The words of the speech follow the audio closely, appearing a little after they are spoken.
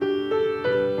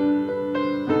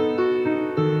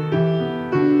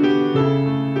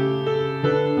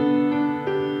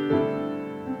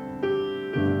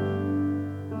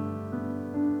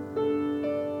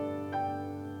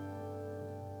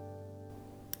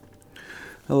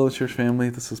Hello, church family.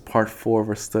 This is part 4 of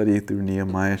our study through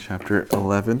Nehemiah chapter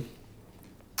 11.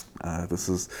 This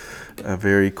is a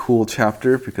very cool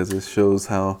chapter because it shows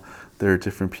how there are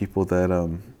different people that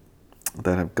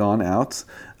have gone out,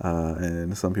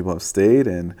 and some people have stayed,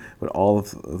 but all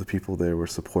of the people there were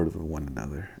supportive of one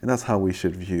another, and that's how we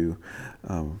should view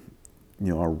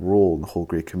our role in the whole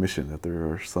Great Commission, that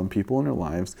there are some people in our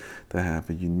lives that have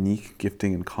a unique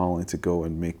gifting and calling to go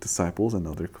and make disciples in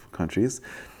other countries.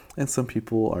 And some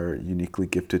people are uniquely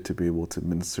gifted to be able to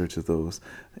minister to those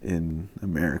in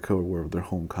America or wherever their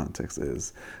home context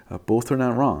is. Both are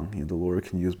not wrong. The Lord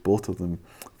can use both of them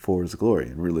for His glory,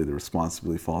 and really the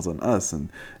responsibility falls on us. And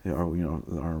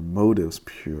our motives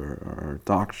pure? Our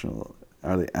doctrinal?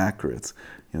 Are they accurate?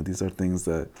 These are things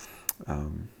that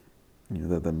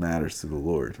that matters to the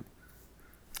Lord.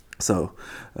 So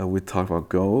we talked about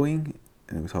going,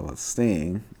 and we talked about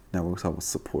staying. Now we're talking about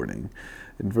supporting.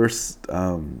 In verse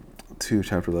 2,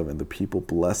 chapter 11, the people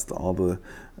blessed all the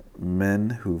men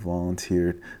who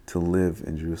volunteered to live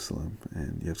in Jerusalem.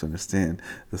 And you have to understand,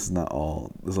 this is not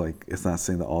all, it's not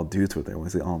saying that all dudes were there. When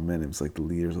we say all men, it's like the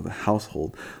leaders of the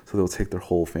household. So they'll take their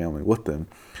whole family with them,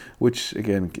 which,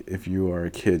 again, if you are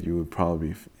a kid, you would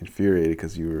probably be infuriated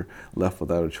because you were left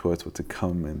without a choice but to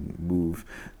come and move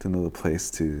to another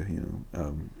place to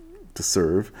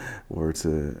serve, or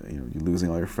to you're losing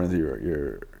all your friends.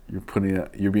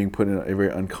 You're being put in a very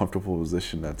uncomfortable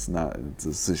position. It's a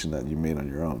decision that you made on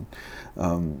your own.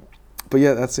 But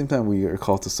yet, at the same time, we are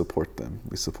called to support them.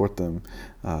 We support them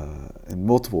in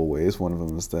multiple ways. One of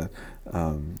them is that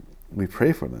we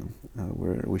pray for them.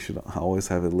 We should always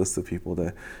have a list of people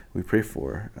that we pray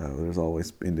for. There's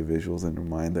always individuals in our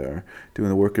mind that are doing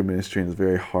the work of ministry, and it's a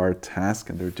very hard task,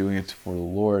 and they're doing it for the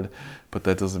Lord, but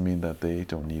that doesn't mean that they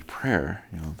don't need prayer.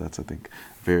 That's, I think,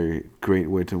 a very great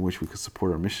way to which we could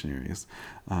support our missionaries.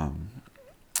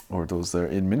 Or those that are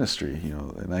in ministry,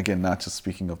 and again, not just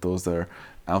speaking of those that are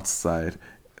outside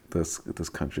this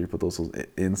country, but those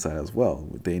inside as well.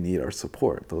 They need our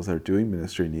support. Those that are doing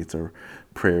ministry needs our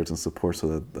prayers and support, so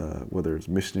that whether it's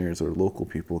missionaries or local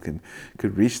people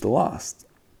could reach the lost.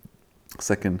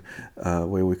 Second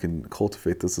way we can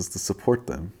cultivate this is to support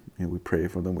them. We pray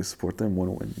for them, we support them.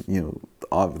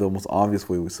 The most obvious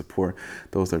way we support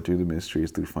those that do the ministry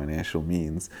is through financial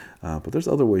means, but there's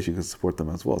other ways you can support them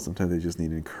as well. Sometimes they just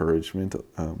need encouragement.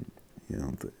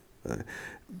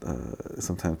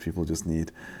 Sometimes people just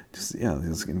need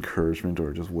encouragement,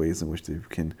 or just ways in which they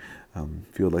can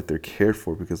feel like they're cared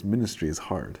for, because ministry is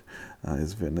hard.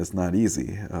 It's not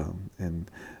easy,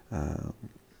 and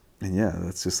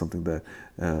that's just something that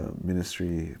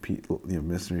ministry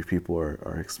people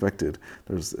are expected.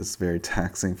 It's very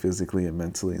taxing physically and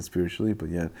mentally and spiritually, but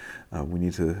yet we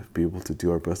need to be able to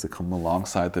do our best to come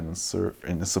alongside them and serve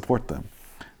and to support them.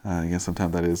 Again,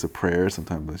 sometimes that is a prayer,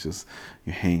 sometimes that's just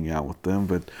you hanging out with them.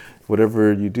 But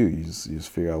whatever you do, you just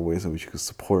figure out ways in which you can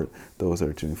support those that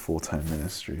are doing full-time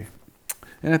ministry.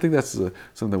 And I think that's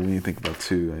something that we need to think about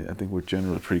too. I think we're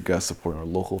generally pretty good at supporting our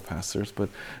local pastors, but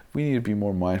we need to be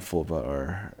more mindful about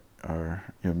our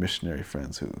missionary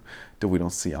friends who we don't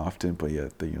see often, but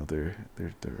yet they're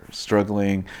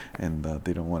struggling, and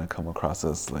they don't want to come across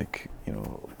as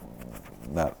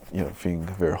not feeling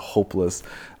very hopeless.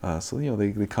 So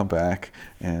they come back,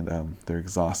 and they're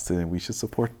exhausted, and we should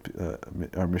support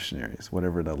our missionaries,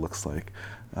 whatever that looks like.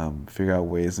 Figure out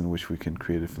ways in which we can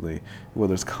creatively,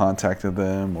 whether it's contacting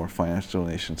them or financial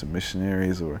donation to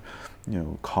missionaries, or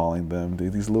calling them.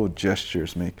 These little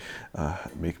gestures make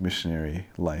missionary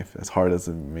life, as hard as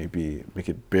it may be, make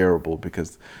it bearable,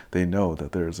 because they know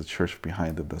that there is a church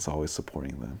behind them that's always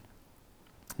supporting them.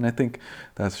 And I think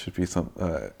that should be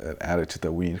an attitude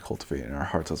that we need to cultivate in our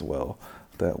hearts as well.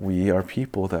 That we are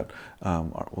people that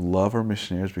love our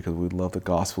missionaries because we love the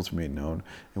gospel to be made known,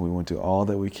 and we want to do all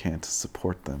that we can to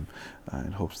support them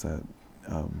in hopes that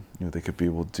they could be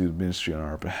able to do ministry on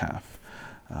our behalf.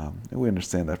 And we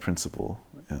understand that principle,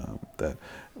 that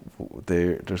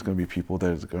there's going to be people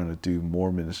that are going to do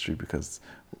more ministry because,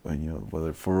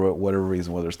 whether for whatever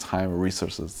reason, whether it's time or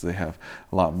resources, they have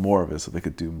a lot more of it, so they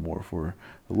could do more for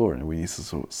the Lord. And we need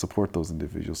to support those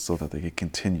individuals so that they can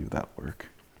continue that work.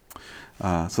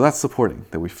 So that's supporting.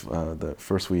 That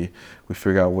first we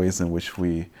figure out ways in which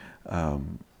we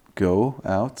go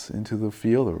out into the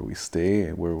field, or we stay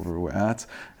wherever we're at.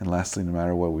 And lastly, no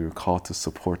matter what, we are called to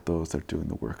support those that are doing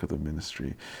the work of the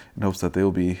ministry, in hopes that they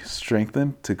will be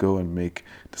strengthened to go and make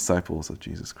disciples of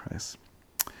Jesus Christ.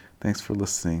 Thanks for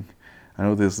listening. I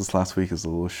know this last week is a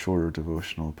little shorter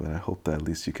devotional, but I hope that at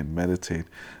least you can meditate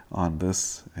on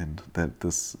this, and that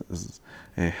this is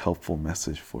a helpful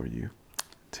message for you.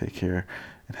 Take care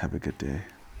and have a good day.